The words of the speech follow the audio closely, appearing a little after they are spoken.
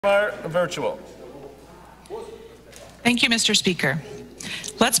Virtual. Thank you, Mr. Speaker.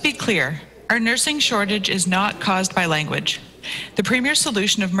 Let's be clear. Our nursing shortage is not caused by language. The Premier's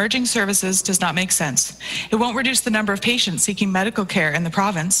solution of merging services does not make sense. It won't reduce the number of patients seeking medical care in the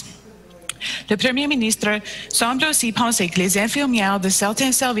province. Le Premier ministre semble aussi penser que les infirmières de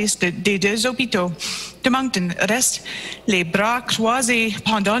certains services des deux hôpitaux de Moncton restent les bras croisés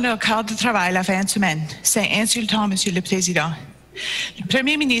pendant leur quart de travail la fin de semaine. C'est insultant, Monsieur le Président. Le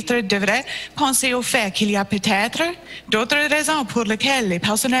Premier ministre devrait penser au fait qu'il y a peut-être d'autres raisons pour lesquelles les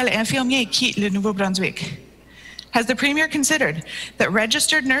personnels infirmiers quittent le Nouveau-Brunswick. Has the Premier considered that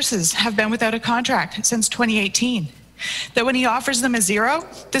registered nurses have been without a contract since 2018? That when he offers them a zero,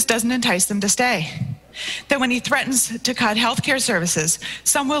 this doesn't entice them to stay? That when he threatens to cut healthcare services,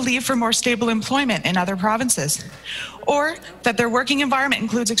 some will leave for more stable employment in other provinces? Or that their working environment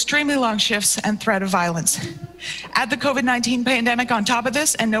includes extremely long shifts and threat of violence? Add the COVID-19 pandemic on top of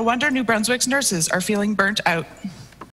this, and no wonder New Brunswick's nurses are feeling burnt out.